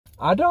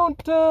I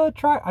don't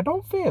I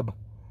don't fib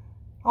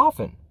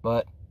often,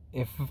 but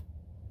if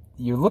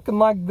you're looking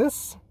like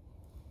this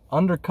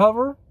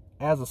undercover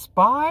as a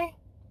spy,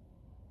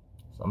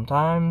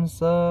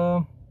 sometimes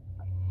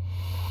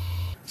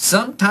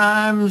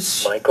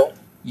Michael,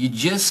 you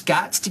just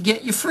got to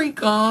get your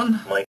freak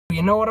on.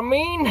 you know what I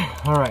mean?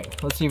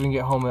 Alright, let's see if we can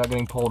get home without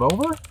getting pulled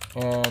over.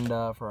 And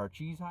for our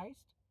cheese heist,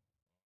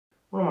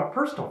 one of my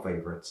personal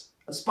favorites,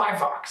 a Spy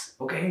Fox,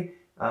 okay?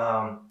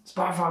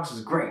 Spy Fox is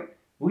great.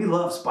 We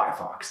love Spy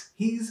Fox.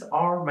 He's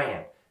our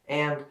man.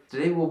 And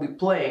today we'll be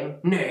playing,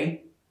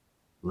 nay,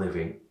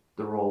 living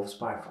the role of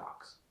Spy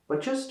Fox.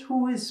 But just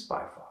who is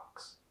Spy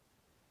Fox?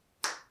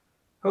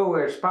 Who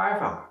is Spy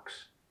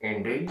Fox?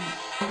 Indeed.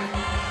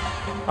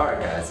 Alright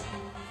guys,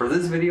 for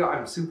this video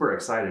I'm super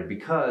excited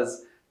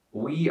because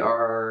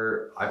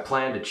I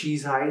planned a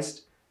cheese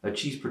heist, a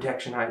cheese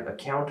protection heist, a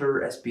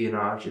counter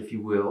espionage, if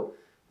you will,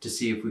 to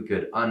see if we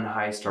could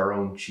unheist our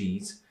own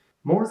cheese.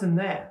 More than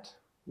that,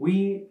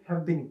 we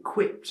have been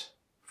equipped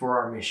for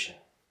our mission.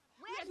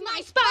 Where's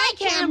my spy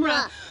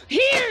camera?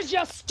 Here's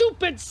your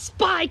stupid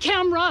spy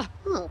camera!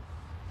 Oh,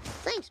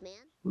 thanks, man.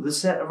 With a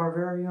set of our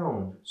very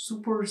own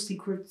super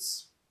secret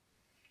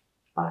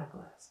spy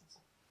glasses.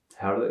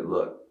 How do they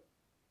look?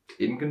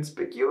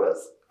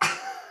 Inconspicuous?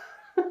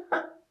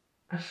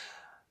 I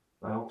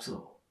hope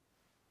so.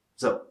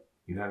 So,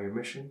 you have your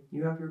mission,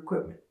 you have your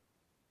equipment.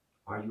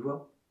 Are you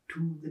up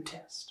to the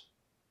test?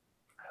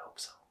 I hope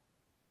so.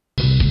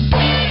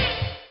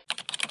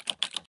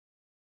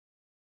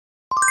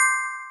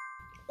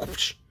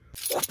 Whoosh,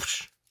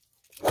 whoosh,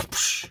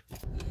 whoosh.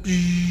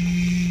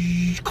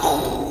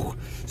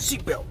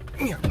 Seatbelt.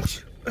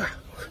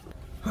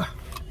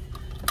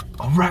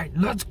 All right,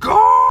 let's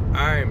go.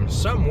 I'm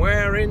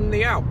somewhere in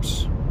the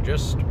Alps,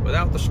 just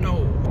without the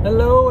snow.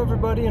 Hello,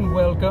 everybody, and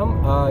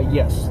welcome.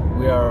 Yes,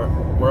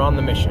 we're on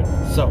the mission.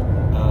 So,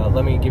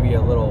 let me give you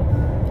a little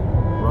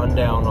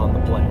rundown on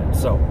the plan.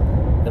 So,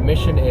 the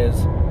mission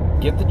is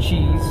get the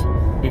cheese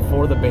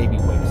before the baby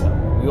wakes up.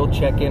 We'll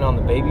check in on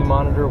the baby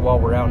monitor while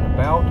we're out and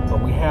about,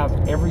 but we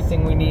have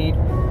everything we need.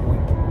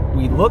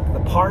 We look the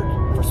part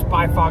for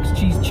Spy Fox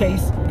cheese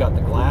chase. Got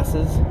the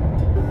glasses,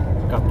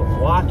 got the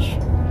watch,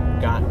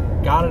 got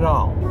it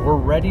all. We're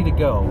ready to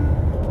go.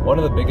 One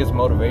of the biggest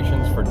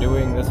motivations for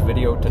doing this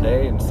video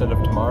today instead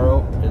of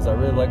tomorrow is I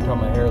really liked how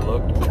my hair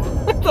looked.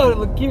 I thought it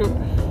looked cute.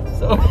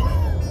 So,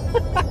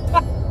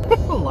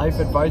 life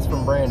advice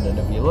from Brandon.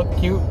 If you look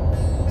cute,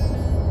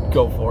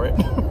 go for it.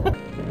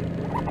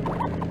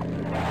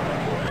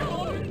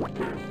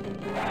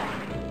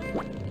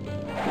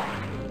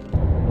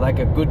 Like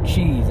a good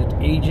cheese, it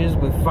ages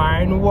with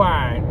fine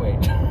wine. Wait.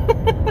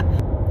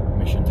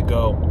 Mission to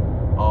go.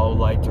 All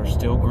lights are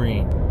still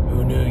green.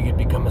 Who knew you'd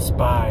become a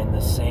spy in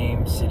the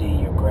same city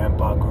your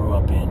grandpa grew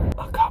up in?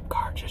 A cop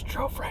car just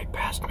drove right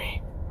past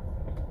me.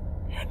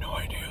 He had no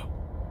idea.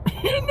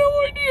 He had no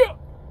idea.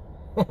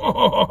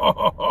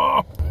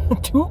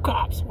 2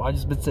 cops. Well, I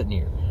just been sitting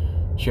here.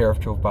 Sheriff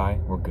drove by.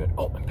 We're good.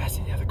 Oh, I'm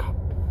passing the other cop.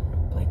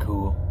 Play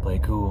cool. Play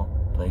cool.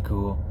 Play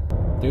cool.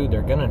 Dude,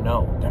 they're gonna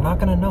know. They're not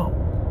gonna know.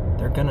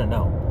 They're gonna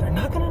know. They're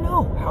not gonna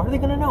know. How are they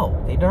gonna know?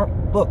 They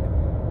don't. Look.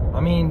 I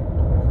mean,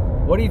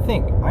 what do you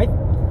think? I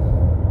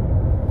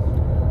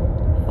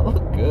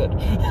look good.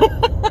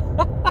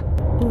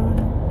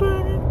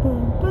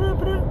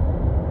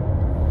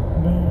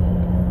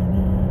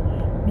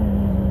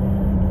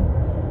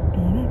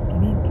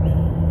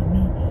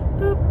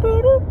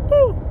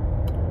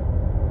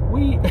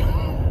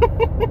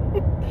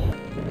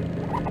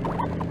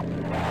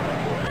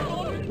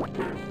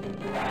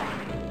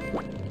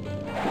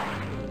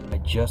 I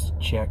just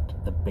checked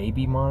the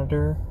baby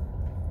monitor.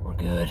 We're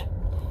good.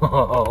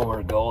 Oh,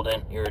 we're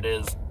golden. Here it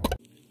is.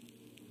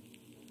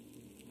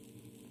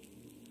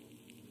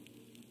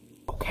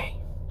 Okay.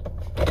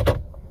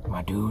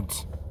 My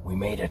dudes, we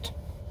made it.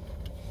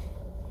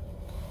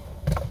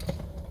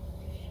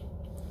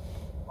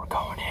 We're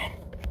going in.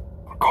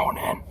 We're going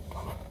in.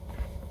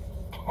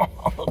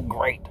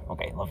 Great.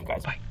 Okay, love you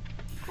guys. Bye.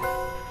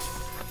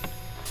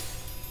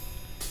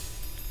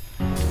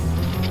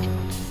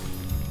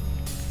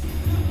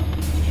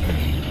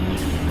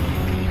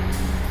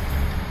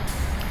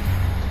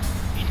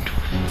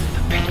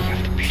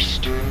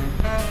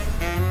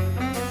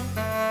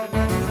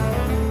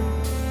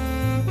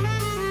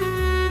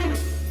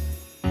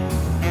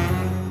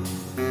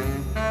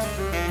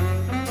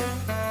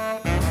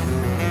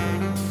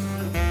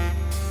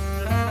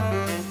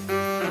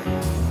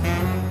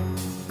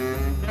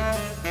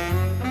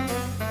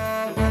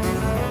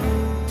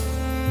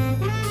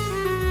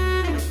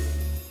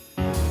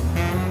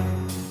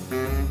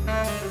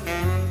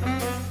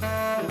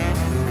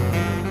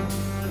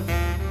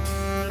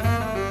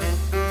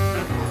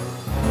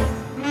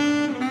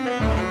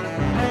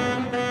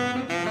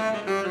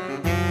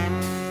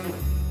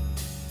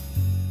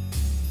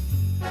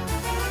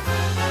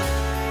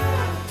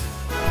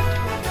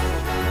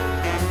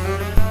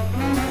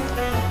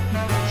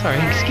 Sorry,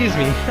 excuse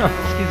me. Oh,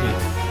 excuse me.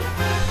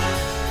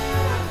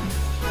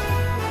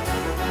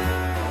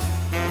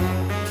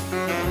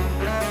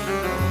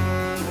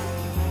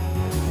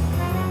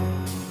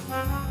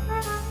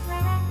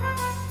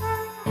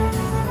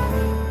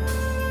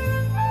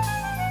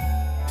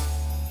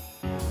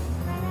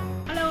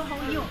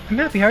 I'm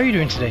happy. How are you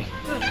doing today?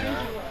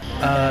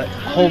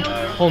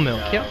 Whole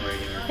milk. Yep.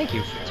 Thank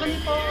you.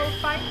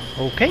 2405.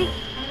 Okay.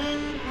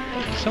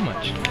 Thank you so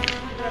much. You're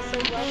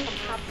so welcome,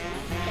 Papa.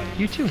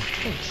 You too.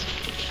 Thanks.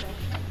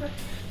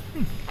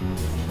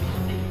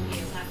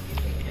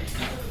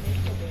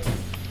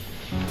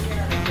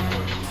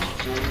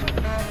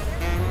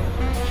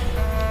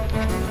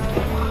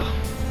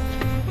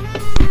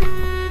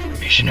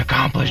 Mission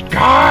accomplished,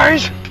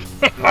 guys!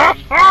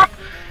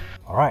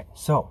 Alright,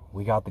 so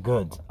we got the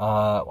goods.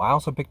 I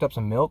also picked up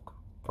some milk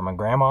for my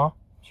grandma.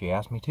 She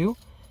asked me to.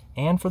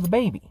 And for the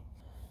baby.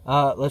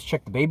 Let's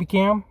check the baby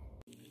cam.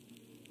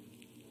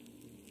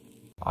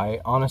 I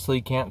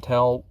honestly can't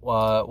tell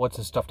what's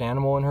a stuffed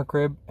animal in her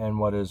crib and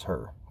what is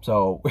her.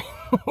 So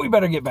we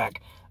better get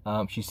back.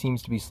 She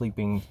seems to be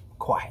sleeping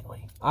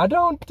quietly. I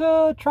don't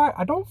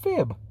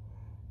fib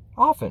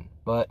often,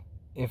 but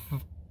if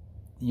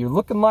you're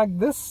looking like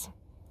this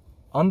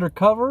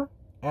undercover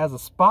as a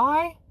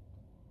spy,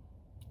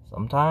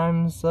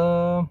 sometimes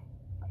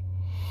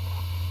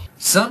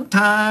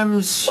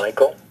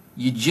Michael,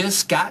 you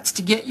just got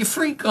to get your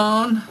freak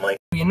on.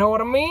 you know what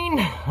I mean?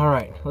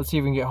 Alright, let's see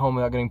if we can get home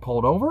without getting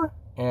pulled over.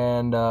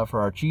 And for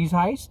our cheese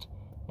heist.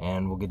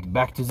 And we'll get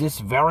back to this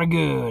very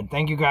good.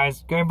 Thank you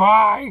guys. Okay,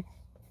 bye!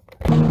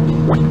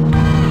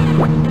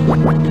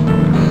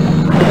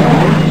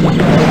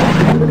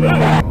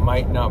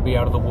 Might not be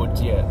out of the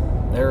woods yet.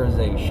 There is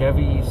a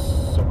Chevy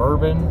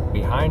Suburban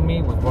behind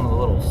me with one of the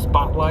little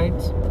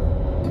spotlights.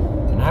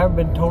 And I have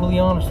been totally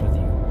honest with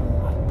you.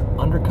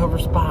 Undercover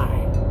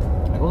spy.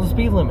 I go the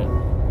speed limit.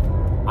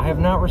 I have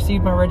not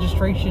received my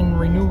registration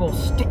renewal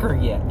sticker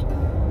yet.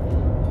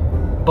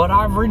 But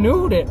I've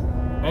renewed it.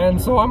 And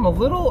so I'm a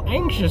little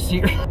anxious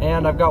here.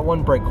 And I've got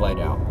one brake light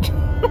out.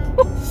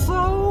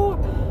 So,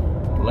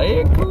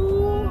 play it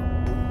cool.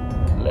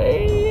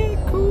 Play it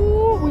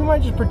cool. We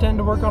might just pretend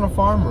to work on a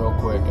farm real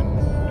quick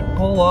and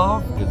pull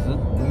off. Because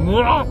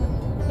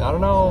I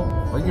don't know,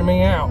 freaking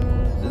me out.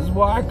 This is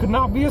why I could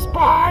not be a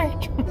spy.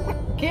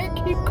 Can't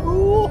keep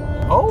cool.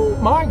 Oh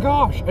my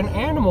gosh, an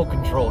animal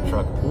control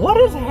truck. What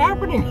is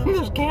happening in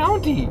this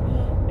county?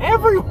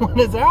 Everyone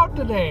is out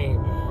today.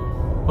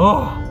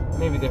 Oh,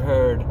 maybe they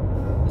heard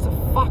there's a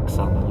fox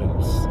on the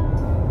loose.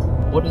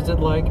 What is it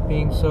like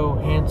being so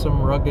handsome,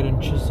 rugged,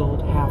 and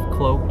chiseled, half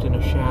cloaked in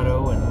a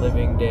shadow and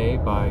living day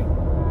by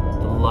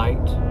the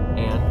light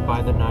and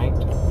by the night?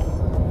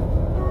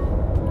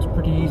 It's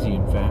pretty easy,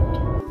 in fact.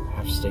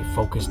 I have to stay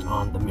focused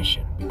on the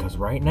mission, because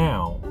right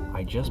now,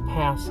 I just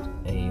passed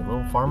a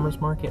little farmer's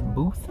market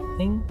booth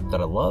thing that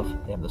I love.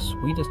 They have the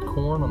sweetest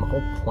corn on the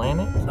whole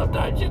planet.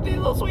 Sometimes you need a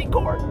little sweet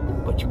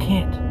corn, but you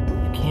can't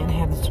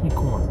have the sweet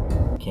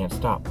corn. Can't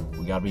stop.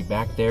 We gotta be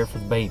back there for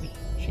the baby.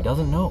 She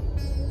doesn't know.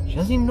 She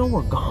doesn't even know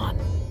we're gone.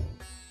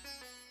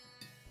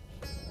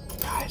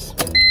 Guys,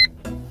 we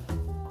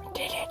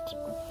did it.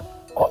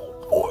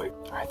 Oh boy,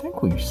 I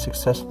think we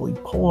successfully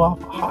pulled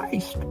off a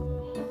heist.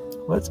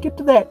 Let's get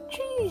to that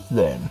cheese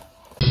then.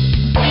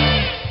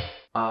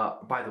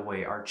 By the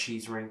way, our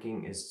cheese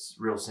ranking is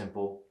real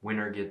simple.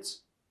 Winner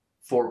gets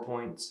 4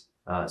 points,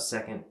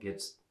 second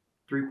gets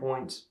 3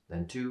 points,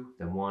 then 2,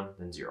 then 1,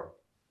 then 0.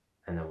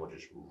 And then we'll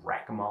just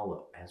rack them all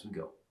up as we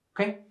go,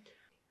 okay?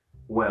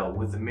 Well,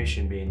 with the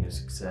mission being a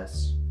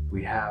success,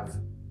 we have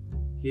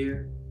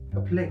here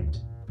a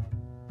plate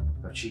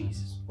of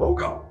cheeses. Oh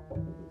God!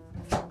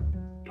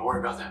 Don't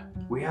worry about that.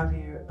 We have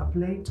here a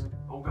plate.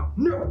 Oh God,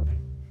 no!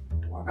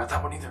 Don't worry about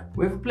that one either.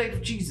 We have a plate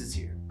of cheeses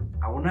here.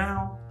 I will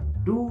now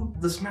do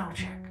the smell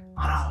check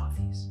on all of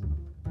these.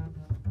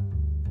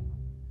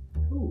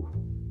 Ooh,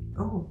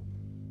 oh,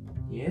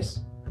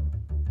 yes.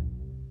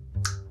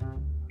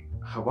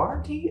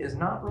 Havarti is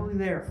not really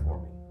there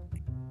for me.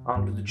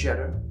 Onto the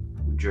cheddar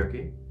with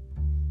jerky.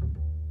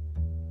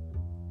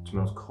 It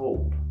smells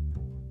cold.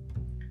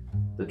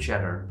 The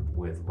cheddar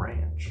with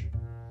ranch.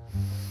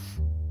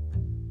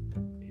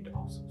 It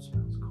also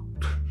smells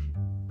cold.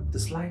 The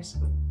slice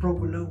of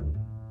provolone.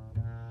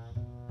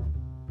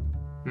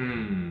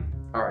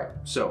 Alright,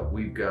 so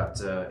we've got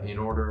in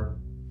order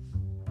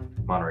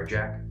Monterey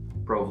Jack,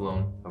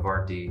 provolone,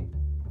 Havarti,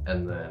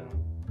 and then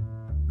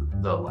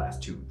the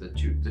last two, the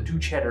two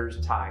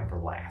cheddars tied for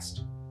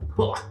last.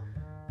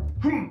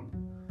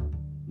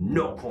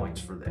 No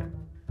points for them.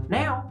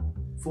 Now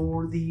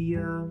for the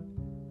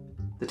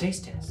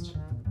taste test.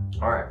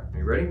 All right, are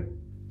you ready?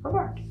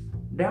 Havarti,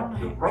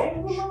 down the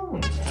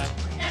provolone.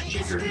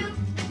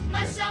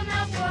 Must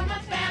somehow form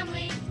a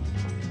family.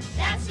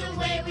 That's the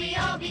way we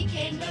all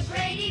became the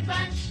Brady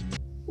Bunch.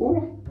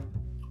 Ooh.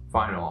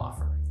 Final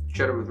offer: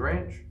 cheddar with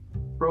ranch,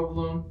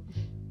 provolone,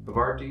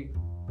 Havarti,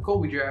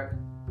 Colby Jack,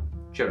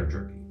 cheddar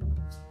jerky.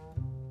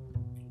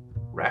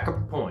 Rack up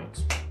the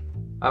points.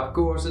 Of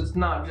course, it's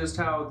not just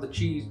how the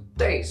cheese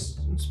tastes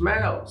and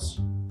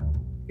smells.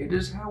 It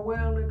is how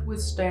well it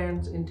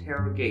withstands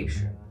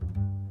interrogation.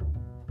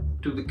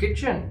 To the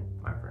kitchen,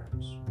 my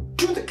friends.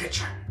 To the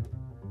kitchen!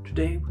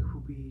 Today we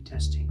will be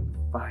testing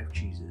 5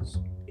 cheeses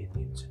in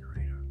the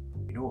incinerator.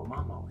 You know what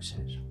Mom always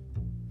says?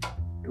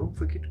 Don't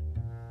forget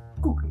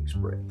cooking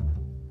spray.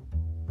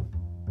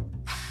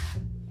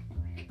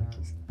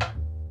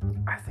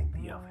 I think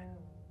the oven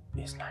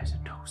is nice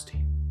and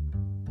toasty.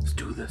 Let's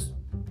do this.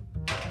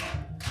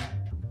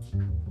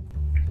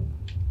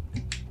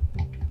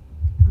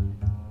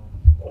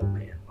 Oh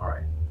man,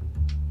 alright.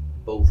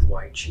 Both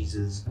white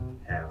cheeses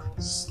have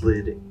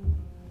slid.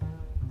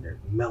 They're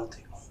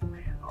melting. Oh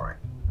man, alright.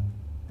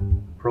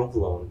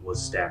 Provolone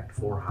was stacked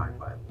 4 high,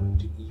 by the way,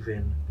 to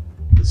even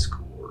the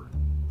score,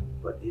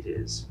 but it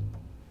is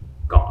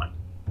gone.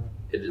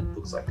 It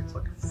looks like it's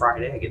like a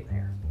fried egg in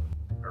there.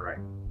 Alright.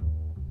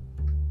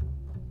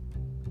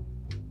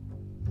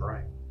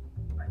 Alright.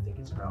 I think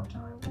it's about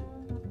time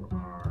for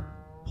our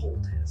pull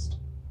test.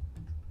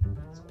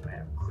 So I'm gonna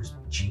have crispy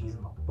cheese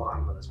on the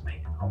bottom of this pan.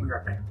 I'll be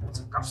right back.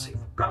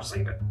 Gotta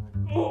save it.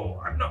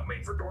 Oh, I'm not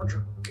made for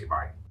torture. Okay,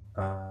 bye.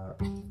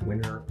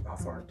 Winner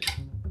of our day.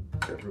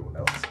 Everyone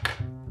else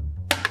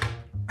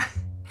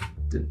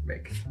didn't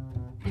make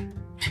it.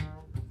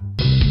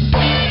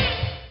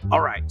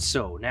 Alright,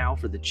 so now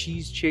for the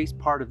cheese chase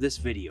part of this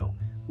video.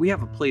 We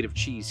have a plate of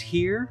cheese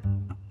here.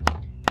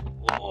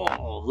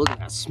 Oh, look at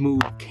that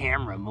smooth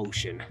camera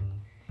motion.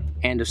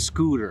 And a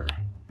scooter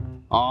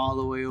all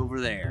the way over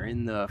there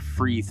in the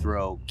free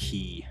throw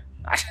key.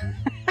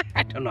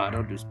 I don't know, I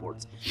don't do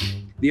sports.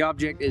 The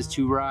object is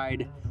to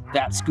ride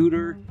that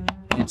scooter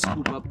and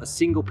scoop up a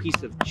single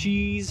piece of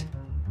cheese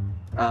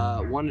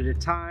one at a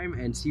time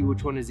and see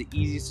which one is the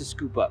easiest to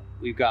scoop up.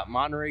 We've got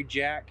Monterey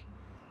Jack,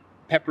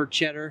 pepper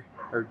cheddar,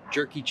 or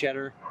jerky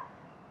cheddar,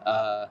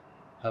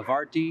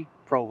 Havarti,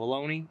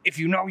 provolone, if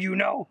you know, you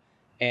know,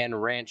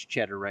 and ranch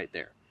cheddar right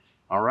there.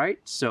 All right,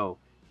 so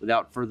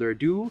without further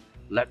ado,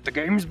 let the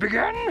games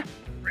begin.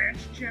 Ranch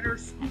cheddar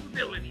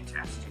scoopability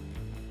test.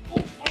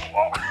 Oh, oh,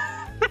 oh.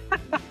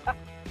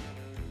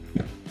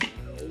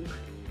 Low.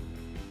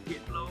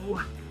 Get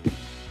low.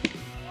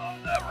 Oh,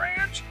 the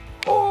ranch.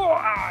 Oh,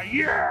 ah,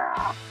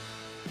 yeah.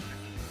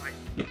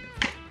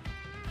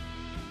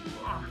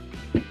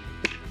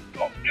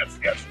 Oh, yes,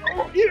 yes,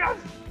 oh, yes.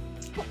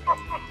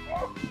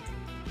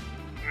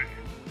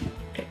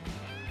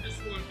 This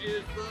one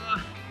is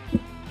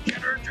the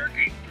cheddar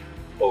jerky.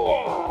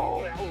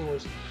 Oh, that one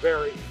was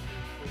very.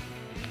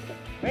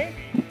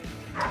 Maybe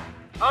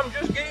I'm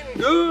just getting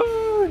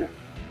good.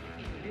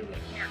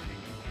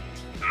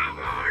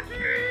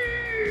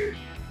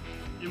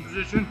 In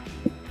position.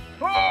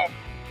 Oh,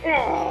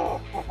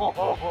 oh, oh,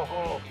 oh,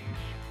 oh.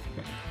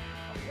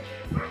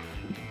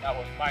 That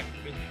one might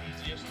have been the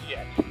easiest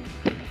yet.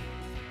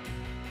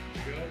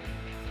 Good.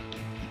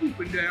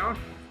 Scooping down.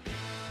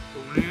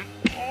 Going in.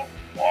 Oh,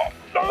 oh,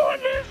 no,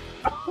 this.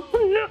 Oh,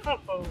 no.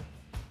 All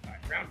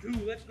right, round 2,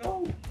 let's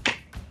go.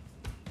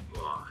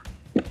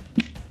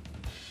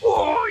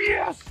 Oh,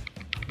 yes.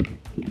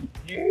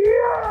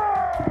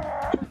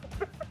 Yeah.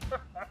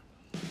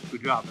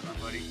 Good job,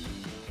 everybody.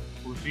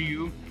 We'll see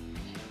you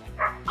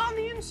on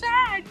the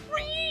inside.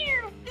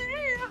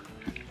 Yeah.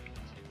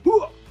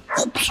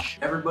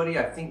 Everybody,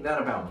 I think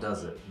that about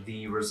does it.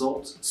 The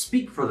results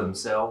speak for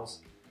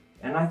themselves,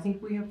 and I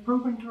think we have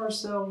proven to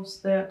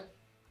ourselves that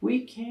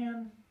we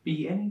can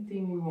be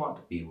anything we want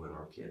to be when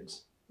we're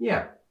kids.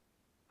 Yeah,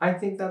 I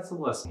think that's the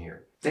lesson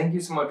here. Thank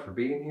you so much for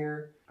being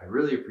here. I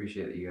really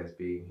appreciate you guys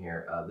being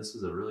here. This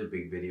was a really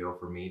big video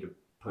for me to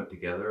put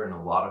together and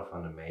a lot of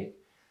fun to make.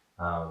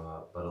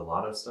 But a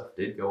lot of stuff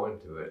did go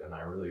into it, and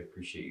I really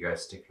appreciate you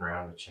guys sticking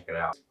around to check it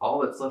out. All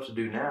that's left to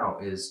do now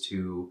is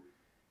to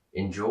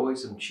enjoy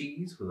some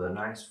cheese with a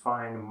nice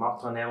fine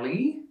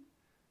mozzarella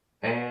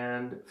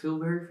and feel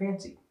very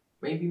fancy.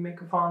 Maybe make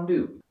a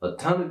fondue. A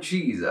ton of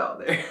cheese out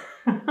there.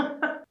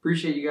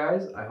 Appreciate you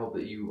guys. I hope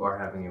that you are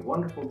having a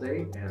wonderful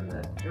day and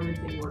that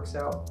everything works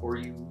out for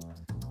you,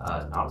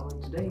 not only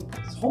today,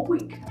 but this whole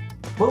week.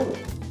 Boom!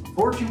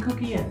 Fortune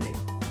cookie ending.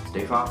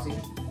 Stay foxy,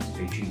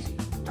 stay cheesy.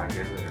 Talk to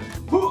you guys later.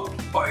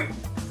 Bye!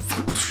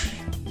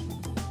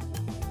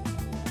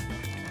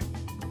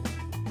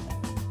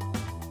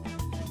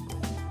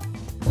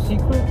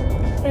 Secret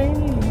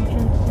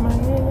agent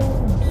man,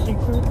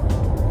 secret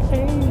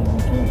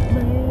agent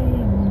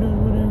man, do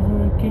whatever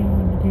I can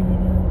to get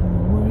out of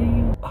the way.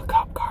 A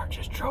cop car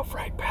just drove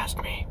right past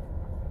me.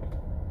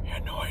 He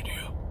had no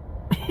idea.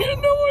 He had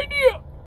no idea.